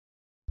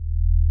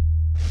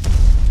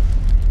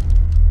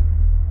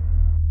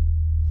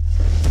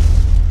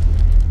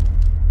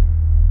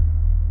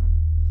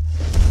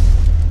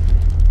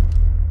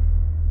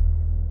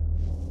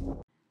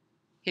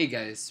Hey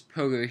guys,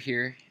 Pogo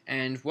here,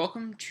 and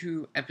welcome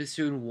to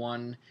episode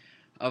 1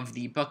 of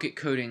the Bukkit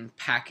Coding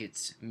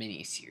Packets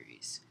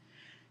mini-series.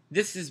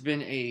 This has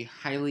been a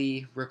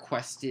highly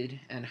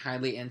requested and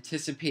highly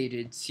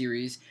anticipated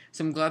series,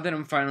 so I'm glad that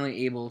I'm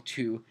finally able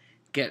to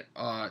get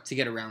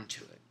around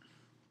to it.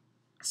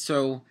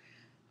 So,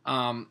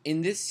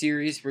 in this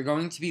series, we're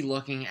going to be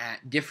looking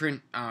at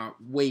different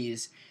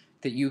ways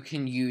that you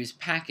can use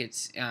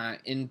packets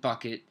in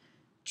Bukkit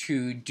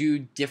to do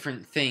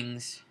different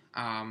things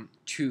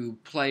to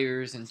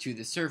players and to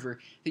the server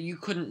that you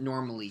couldn't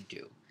normally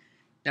do.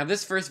 Now,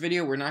 this first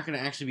video, we're not going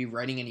to actually be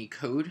writing any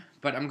code,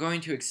 but I'm going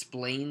to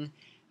explain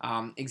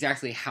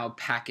exactly how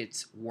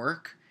packets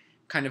work,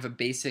 kind of a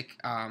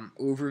basic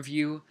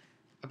overview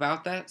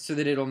about that, so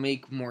that it'll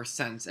make more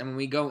sense. And when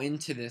we go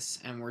into this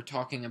and we're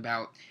talking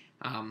about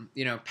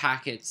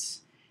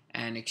packets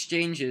and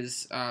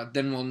exchanges,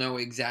 then we'll know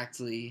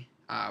exactly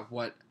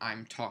what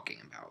I'm talking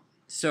about.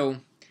 So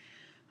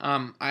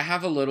I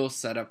have a little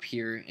setup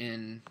here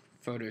in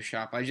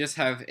Photoshop. I just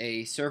have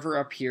a server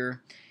up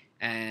here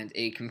and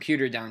a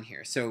computer down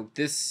here. So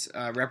this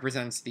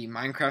represents the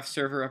Minecraft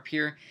server up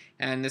here,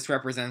 and this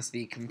represents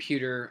the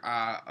computer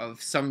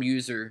of some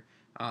user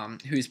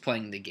who's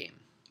playing the game.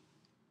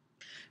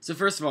 So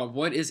first of all,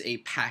 what is a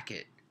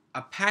packet?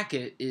 A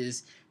packet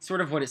is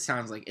sort of what it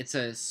sounds like. It's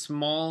a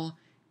small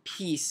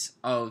piece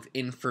of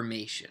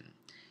information.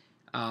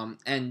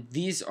 And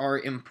these are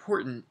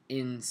important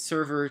in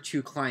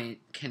server-to-client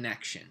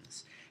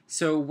connections.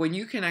 So when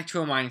you connect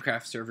to a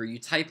Minecraft server, you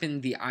type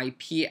in the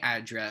IP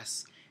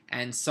address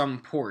and some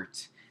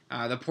port.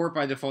 The port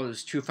by default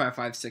is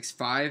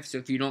 25565, so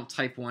if you don't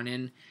type one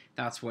in,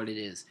 that's what it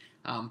is.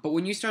 But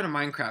when you start a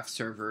Minecraft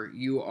server,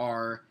 you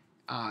are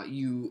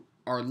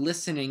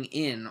listening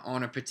in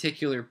on a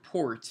particular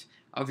port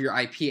of your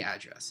IP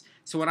address.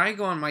 So when I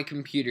go on my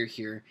computer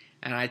here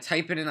and I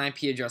type in an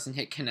IP address and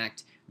hit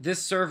connect,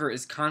 this server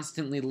is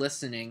constantly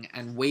listening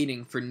and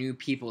waiting for new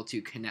people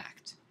to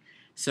connect.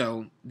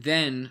 So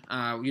then,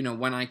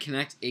 when I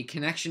connect, a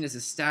connection is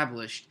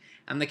established,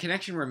 and the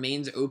connection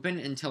remains open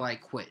until I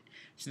quit.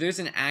 So there's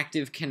an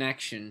active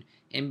connection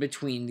in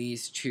between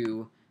these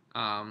two.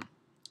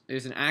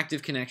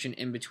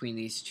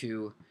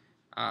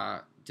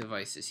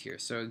 Devices here.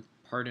 So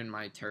pardon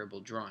my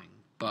terrible drawing,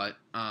 but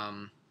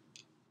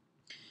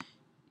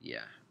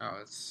yeah. Oh,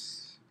 it's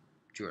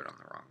drew it on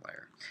the wrong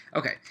layer.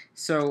 Okay,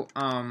 so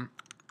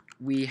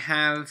we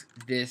have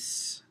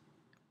this.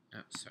 Oh,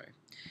 sorry.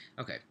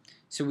 Okay,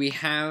 so we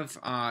have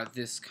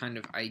this kind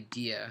of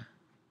idea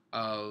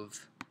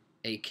of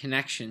a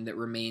connection that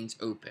remains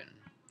open.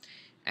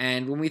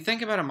 And when we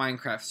think about a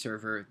Minecraft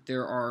server,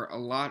 there are a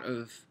lot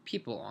of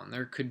people on.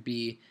 There could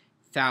be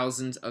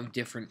thousands of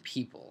different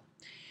people.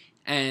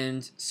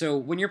 And so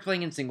when you're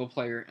playing in single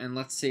player, and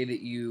let's say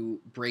that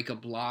you break a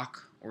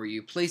block or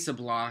you place a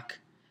block,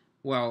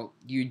 well,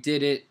 you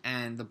did it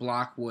and the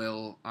block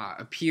will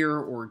appear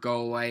or go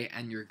away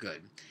and you're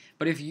good.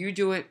 But if you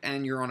do it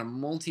and you're on a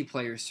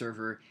multiplayer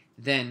server,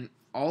 then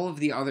all of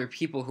the other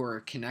people who are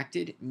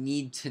connected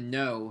need to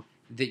know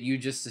that you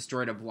just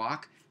destroyed a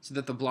block so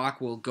that the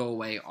block will go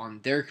away on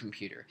their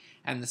computer.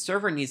 And the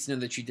server needs to know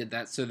that you did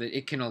that so that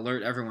it can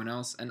alert everyone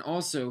else, and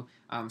also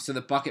so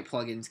that Bukkit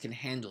plugins can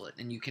handle it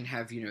and you can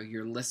have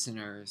your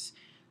listeners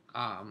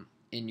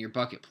in your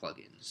Bukkit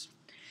plugins.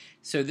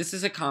 So this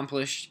is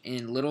accomplished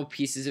in little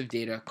pieces of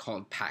data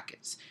called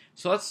packets.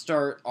 So let's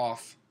start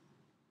off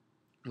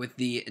with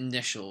the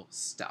initial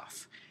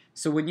stuff.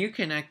 So when you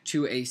connect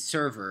to a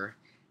server,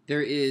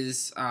 there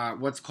is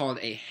what's called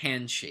a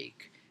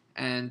handshake.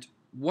 And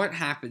what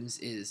happens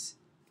is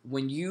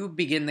when you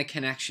begin the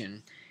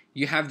connection,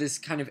 you have this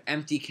kind of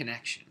empty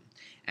connection.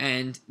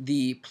 And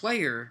the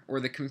player or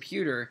the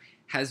computer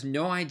has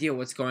no idea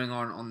what's going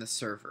on the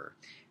server.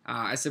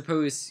 I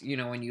suppose,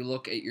 when you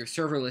look at your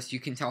server list, you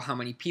can tell how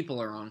many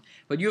people are on,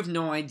 but you have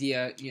no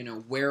idea,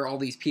 where all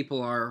these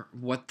people are,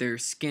 what their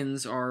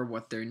skins are,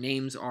 what their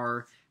names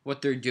are,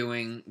 what they're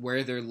doing,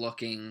 where they're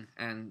looking,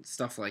 and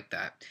stuff like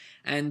that.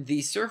 And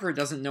the server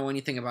doesn't know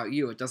anything about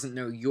you. It doesn't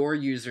know your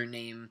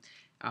username,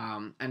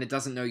 and it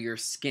doesn't know your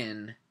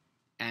skin,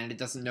 and it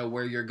doesn't know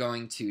where you're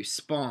going to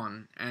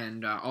spawn,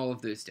 and all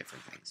of those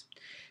different things.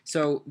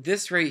 So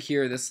this right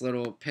here, this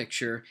little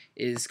picture,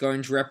 is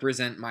going to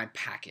represent my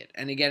packet.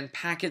 And again,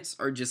 packets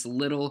are just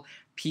little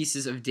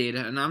pieces of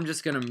data, and I'm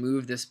just going to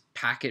move this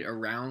packet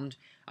around.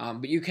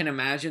 But you can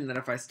imagine that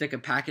if I stick a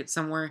packet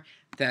somewhere,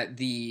 that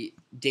the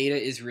data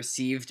is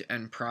received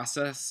and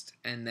processed,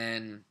 and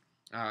then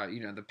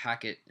the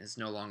packet is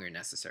no longer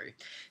necessary.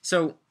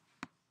 So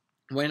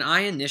when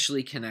I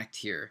initially connect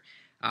here,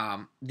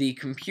 the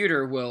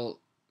computer will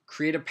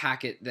create a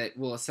packet that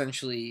will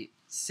essentially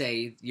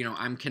say,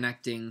 I'm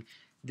connecting,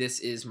 this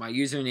is my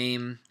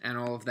username and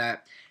all of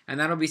that, and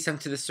that'll be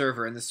sent to the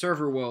server, and the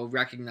server will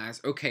recognize,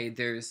 okay,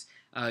 there's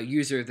a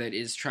user that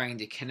is trying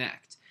to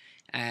connect,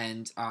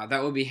 and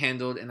that will be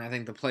handled in, I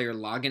think, the player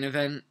login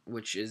event,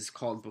 which is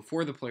called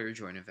before the player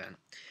join event.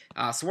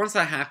 So once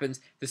that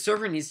happens, the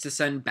server needs to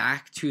send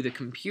back to the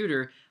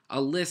computer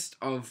a list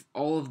of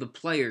all of the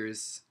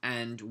players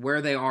and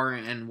where they are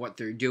and what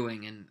they're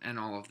doing and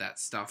all of that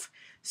stuff.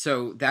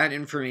 So that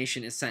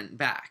information is sent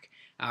back.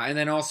 And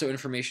then also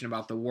information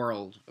about the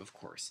world, of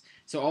course.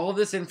 So all of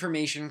this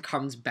information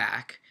comes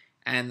back,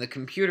 and the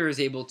computer is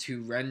able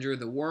to render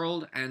the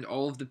world and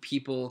all of the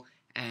people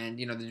and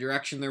the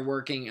direction they're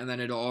working, and then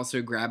it'll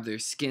also grab their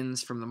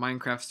skins from the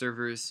Minecraft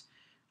servers,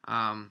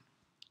 and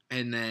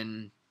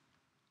then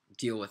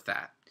deal with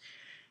that.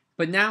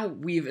 But now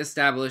we've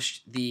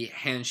established the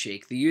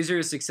handshake. The user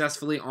is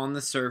successfully on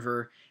the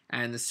server,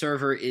 and the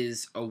server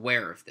is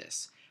aware of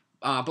this.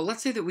 But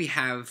let's say that we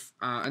have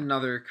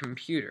another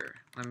computer.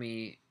 Let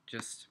me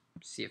just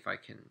see if I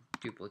can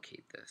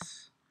duplicate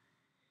this.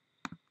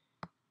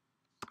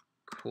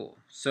 Cool.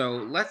 So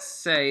let's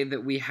say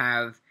that we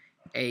have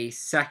a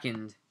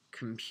second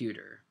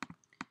computer.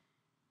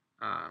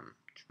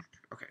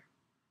 Okay.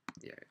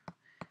 Yeah.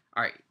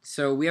 All right.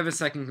 So we have a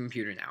second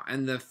computer now,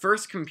 and the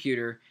first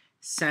computer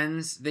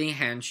sends the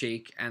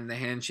handshake, and the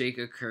handshake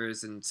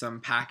occurs, and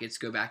some packets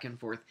go back and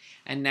forth,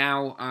 and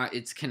now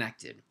it's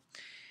connected.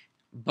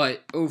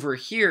 But over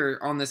here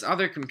on this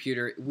other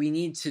computer, we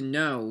need to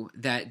know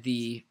that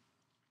the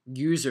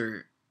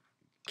user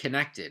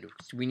connected.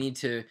 We need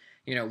to,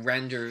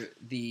 render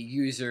the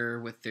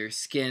user with their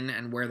skin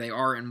and where they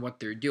are and what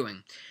they're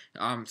doing.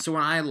 So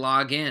when I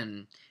log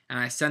in and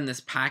I send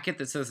this packet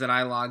that says that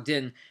I logged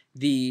in,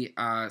 the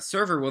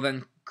server will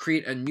then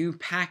create a new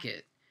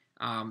packet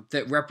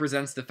that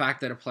represents the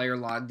fact that a player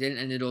logged in,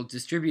 and it'll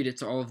distribute it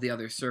to all of the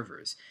other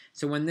servers.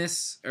 So when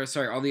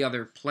all the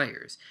other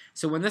players.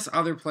 So when this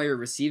other player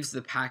receives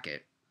the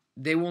packet,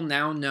 they will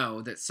now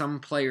know that some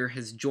player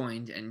has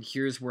joined, and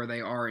here's where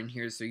they are, and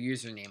here's their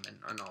username,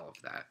 and all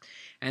of that.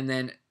 And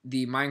then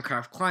the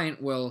Minecraft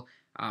client will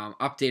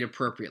update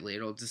appropriately.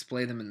 It'll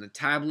display them in the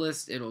tab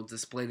list, it'll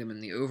display them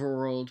in the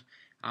overworld,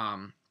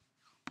 and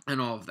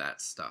all of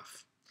that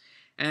stuff.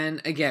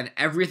 And again,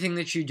 everything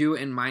that you do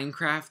in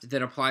Minecraft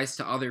that applies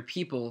to other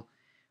people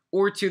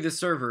or to the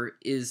server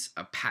is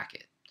a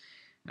packet,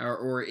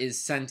 or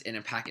is sent in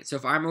a packet. So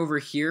if I'm over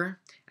here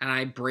and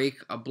I break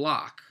a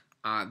block,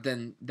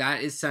 then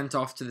that is sent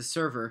off to the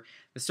server.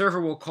 The server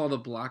will call the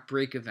block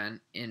break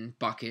event in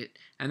Bukkit,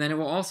 and then it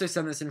will also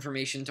send this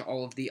information to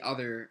all of the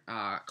other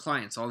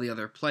clients, all the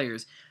other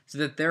players, so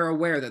that they're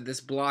aware that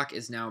this block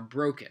is now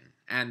broken.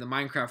 And the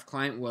Minecraft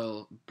client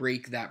will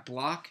break that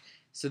block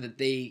so that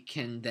they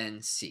can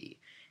then see.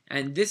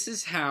 And this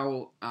is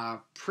how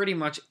pretty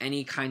much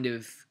any kind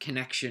of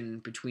connection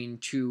between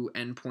two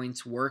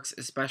endpoints works,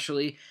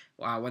 especially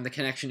when the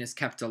connection is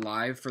kept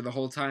alive for the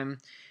whole time.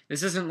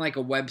 This isn't like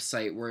a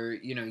website where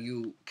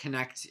you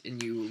connect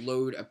and you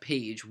load a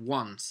page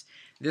once.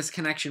 This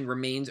connection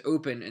remains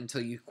open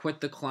until you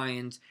quit the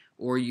client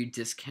or you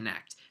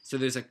disconnect. So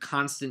there's a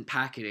constant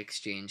packet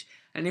exchange.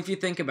 And if you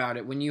think about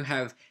it, when you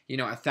have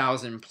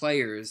 1,000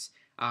 players,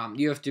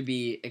 you have to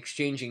be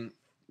exchanging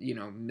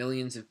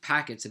millions of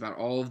packets about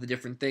all of the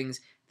different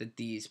things that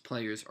these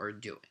players are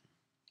doing.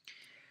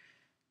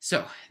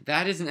 So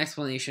that is an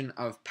explanation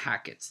of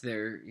packets.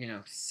 They're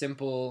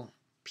simple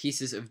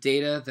pieces of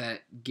data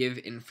that give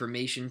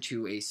information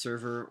to a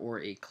server or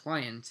a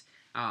client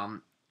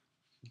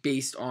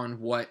based on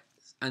what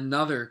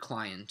another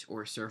client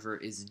or server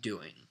is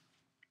doing.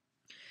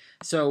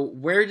 So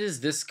where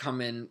does this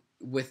come in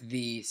with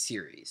the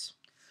series?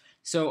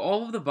 So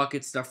all of the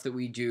Bukkit stuff that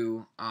we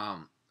do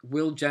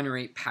will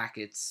generate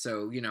packets.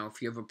 So,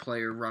 if you have a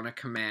player run a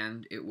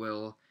command, it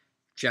will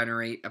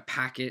generate a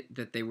packet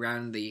that they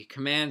ran the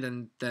command,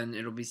 and then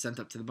it'll be sent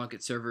up to the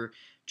Bukkit server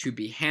to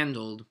be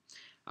handled.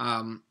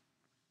 And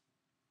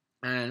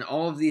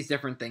all of these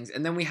different things.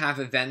 And then we have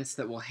events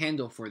that will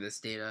handle for this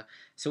data.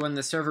 So when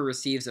the server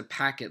receives a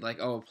packet like,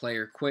 a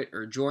player quit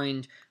or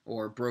joined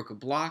or broke a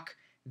block,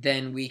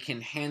 then we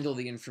can handle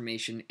the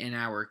information in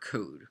our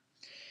code.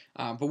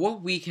 But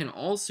what we can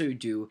also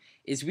do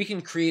is we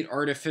can create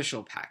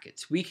artificial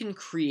packets. We can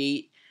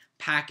create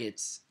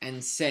packets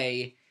and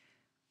say,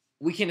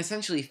 we can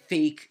essentially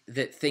fake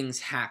that things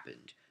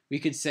happened. We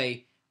could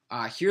say,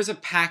 here's a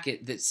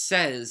packet that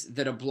says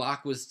that a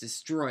block was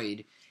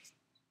destroyed,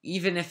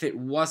 even if it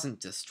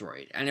wasn't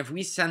destroyed. And if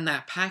we send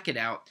that packet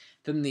out,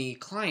 then the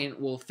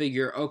client will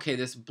figure, okay,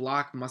 this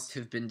block must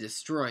have been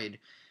destroyed.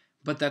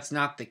 But that's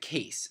not the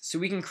case. So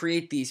we can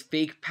create these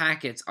fake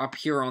packets up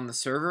here on the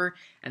server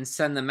and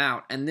send them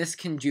out. And this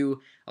can do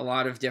a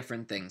lot of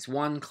different things.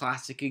 One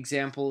classic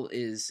example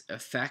is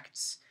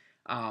effects.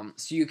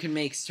 So you can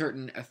make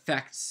certain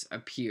effects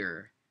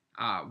appear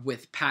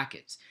with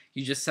packets.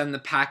 You just send the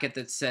packet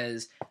that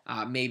says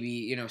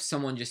maybe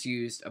someone just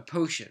used a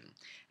potion.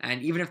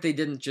 And even if they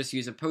didn't just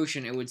use a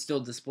potion, it would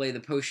still display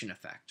the potion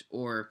effect,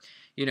 or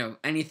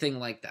anything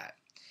like that.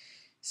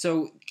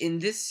 So in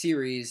this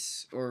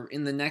series, or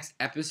in the next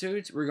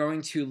episodes, we're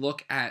going to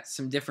look at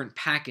some different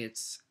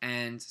packets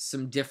and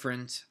some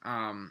different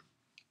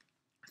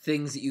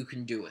things that you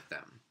can do with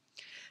them.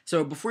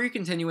 So before you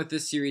continue with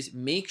this series,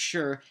 make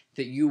sure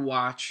that you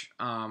watch.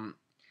 I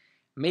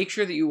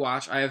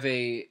have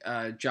a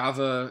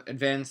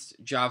Advanced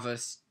Java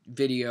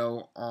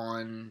video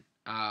on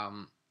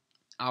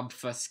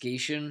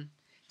obfuscation.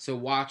 So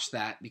watch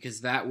that,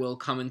 because that will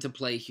come into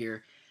play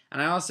here.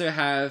 And I also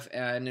have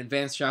an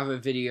advanced Java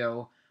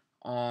video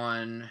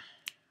on,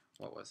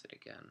 what was it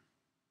again?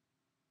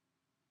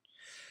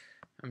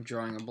 I'm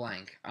drawing a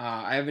blank.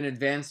 I have an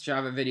advanced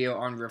Java video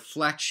on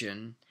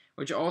reflection,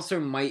 which also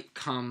might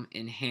come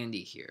in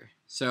handy here.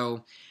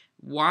 So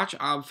watch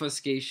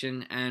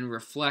obfuscation and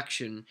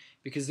reflection,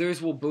 because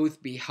those will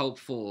both be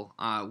helpful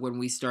when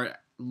we start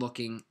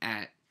looking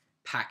at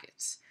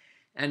packets.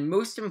 And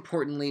most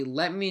importantly,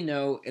 let me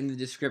know in the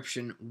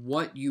description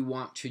what you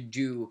want to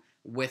do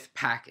with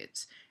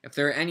packets. If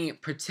there are any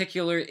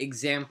particular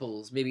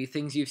examples, maybe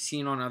things you've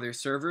seen on other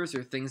servers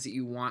or things that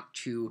you want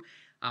to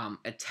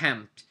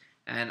attempt,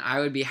 and I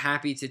would be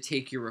happy to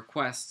take your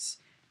requests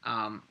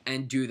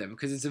and do them,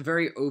 because it's a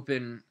very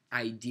open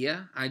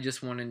idea. I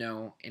just want to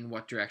know in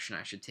what direction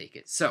I should take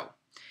it. So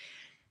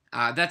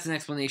that's an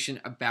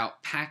explanation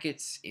about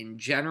packets in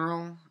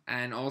general,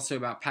 and also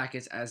about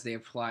packets as they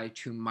apply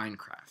to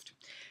Minecraft.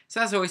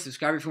 So as always,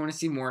 subscribe if you want to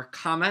see more,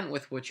 comment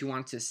with what you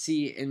want to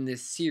see in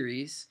this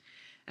series,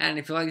 and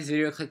if you like this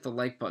video, click the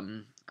like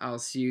button. I'll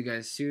see you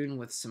guys soon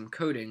with some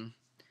coding.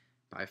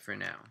 Bye for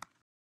now.